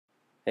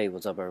Hey,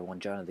 what's up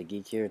everyone, John the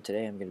Geek here, and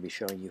today I'm going to be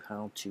showing you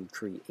how to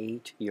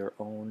create your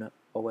own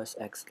OS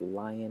X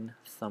Lion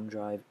thumb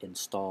drive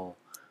install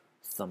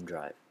thumb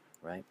drive,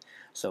 right?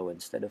 So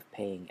instead of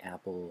paying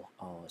Apple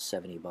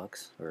 70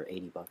 bucks or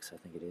 80 bucks, I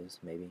think it is,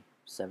 maybe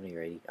 70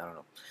 or 80, I don't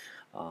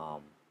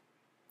know,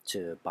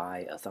 to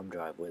buy a thumb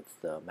drive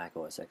with the Mac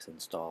OS X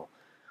install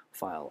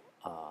file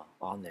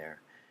on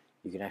there,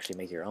 you can actually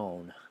make your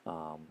own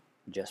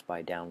just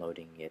by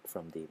downloading it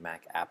from the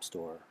Mac App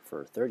Store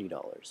for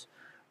 $30.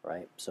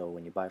 Right? So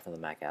when you buy it from the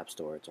Mac App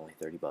Store, it's only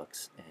 30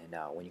 bucks. And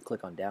when you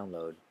click on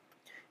download,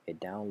 it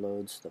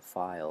downloads the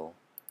file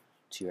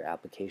to your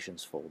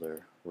applications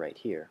folder right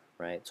here,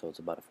 right? So it's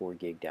about a 4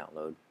 gig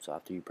download. So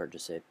after you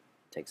purchase it,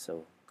 it takes a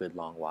good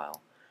long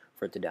while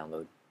for it to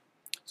download.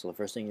 So the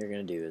first thing you're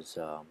going to do is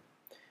you're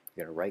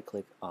going to right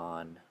click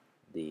on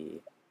the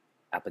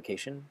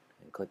application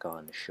and click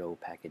on Show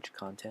Package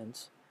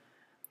Contents.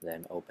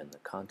 Then open the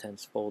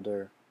Contents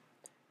folder.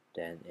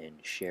 Then in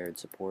Shared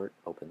Support,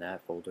 open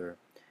that folder.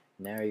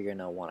 Now you're going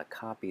to want to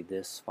copy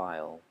this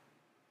file,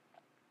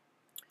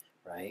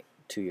 right,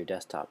 to your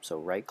desktop. So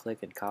right click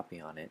and copy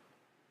on it,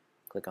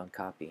 click on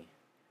copy,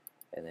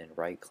 and then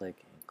right click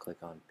and click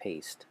on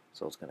paste.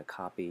 So it's going to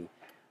copy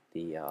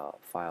the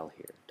file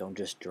here. Don't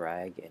just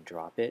drag and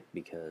drop it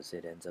because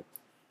it ends up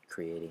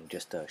creating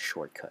just a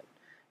shortcut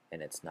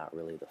and it's not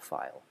really the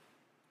file.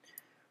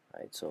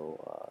 Right,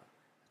 so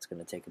it's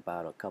going to take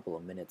about a couple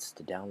of minutes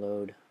to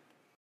download.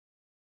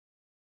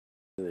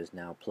 Is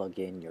now plug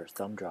in your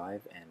thumb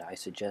drive, and I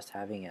suggest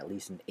having at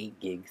least an 8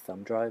 gig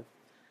thumb drive.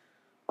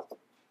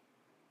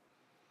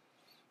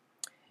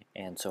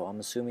 And so I'm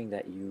assuming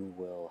that you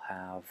will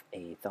have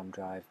a thumb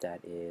drive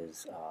that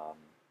is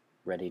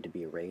ready to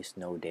be erased,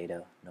 no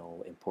data,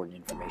 no important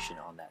information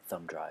on that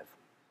thumb drive.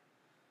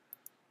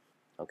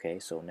 Okay,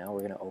 so now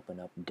we're going to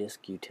open up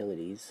Disk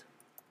Utilities.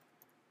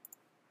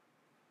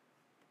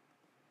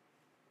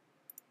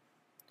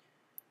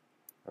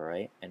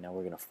 Alright, and now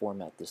we're going to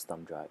format this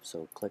thumb drive.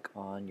 So click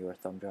on your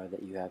thumb drive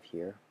that you have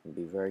here. And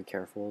be very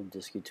careful.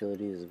 Disk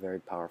Utilities is a very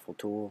powerful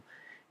tool.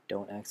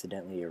 Don't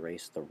accidentally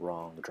erase the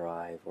wrong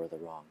drive or the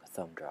wrong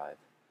thumb drive.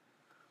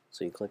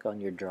 So you click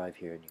on your drive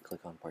here and you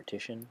click on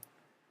Partition.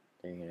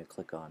 Then you're going to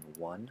click on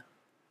 1,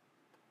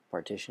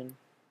 Partition. And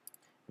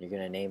you're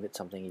going to name it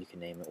something. You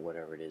can name it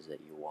whatever it is that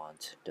you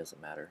want.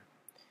 Doesn't matter.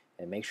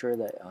 And make sure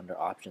that under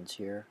Options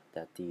here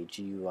that the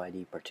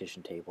GUID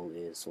partition table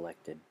is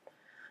selected.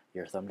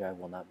 Your thumb drive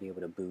will not be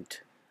able to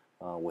boot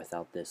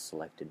without this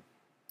selected.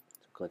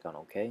 So click on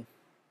OK,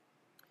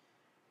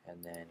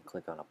 and then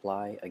click on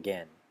Apply.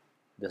 Again,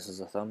 this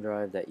is a thumb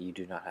drive that you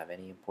do not have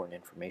any important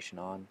information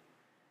on.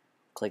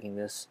 Clicking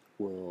this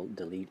will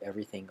delete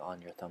everything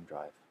on your thumb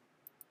drive.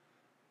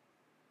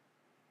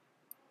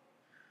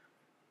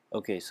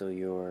 Okay, so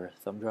your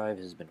thumb drive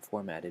has been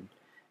formatted.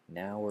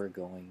 Now we're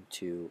going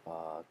to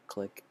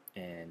click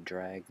and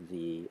drag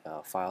the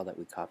file that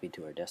we copied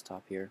to our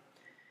desktop here,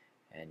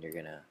 and you're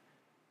going to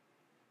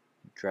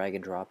drag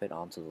and drop it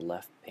onto the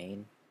left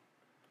pane,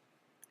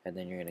 and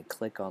then you're going to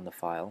click on the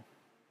file.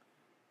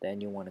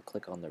 Then you want to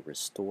click on the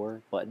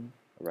Restore button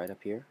right up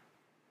here,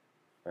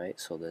 right?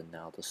 So then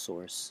now the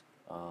source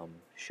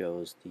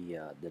shows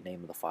the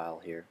name of the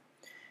file here,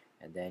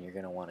 and then you're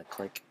going to want to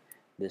click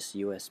this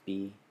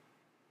USB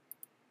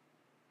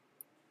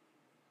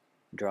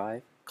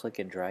drive, click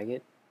and drag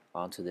it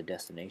onto the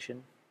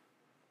destination,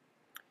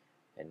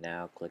 and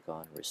now click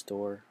on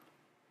Restore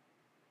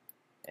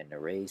and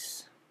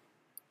Erase,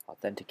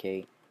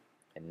 Authenticate,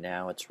 and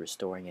now it's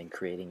restoring and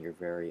creating your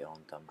very own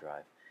thumb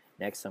drive.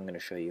 Next, I'm going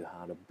to show you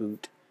how to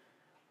boot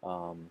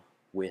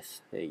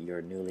with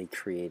your newly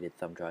created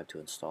thumb drive to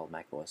install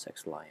Mac OS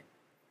X Lion.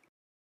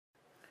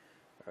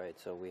 Alright,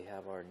 so we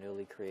have our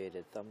newly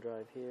created thumb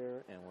drive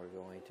here, and we're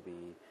going to be,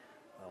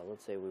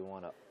 let's say we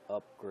want to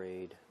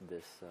upgrade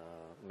this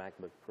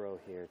MacBook Pro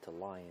here to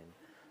Lion.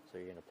 So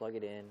you're going to plug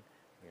it in,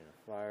 you're going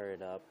to fire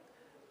it up,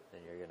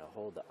 then you're going to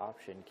hold the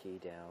Option key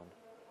down.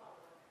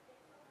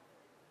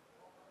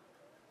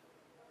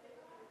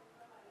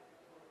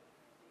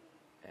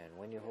 And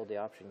when you hold the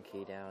Option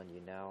key down, you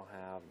now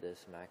have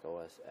this Mac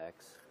OS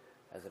X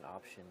as an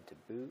option to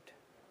boot.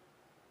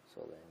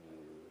 So then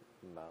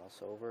you mouse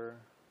over,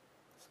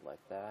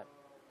 select that,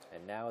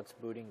 and now it's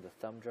booting the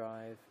thumb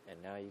drive,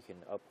 and now you can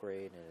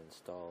upgrade and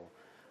install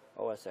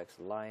OS X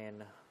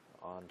Lion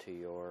onto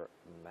your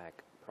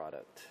Mac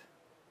product.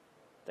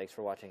 Thanks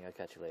for watching. I'll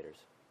catch you later.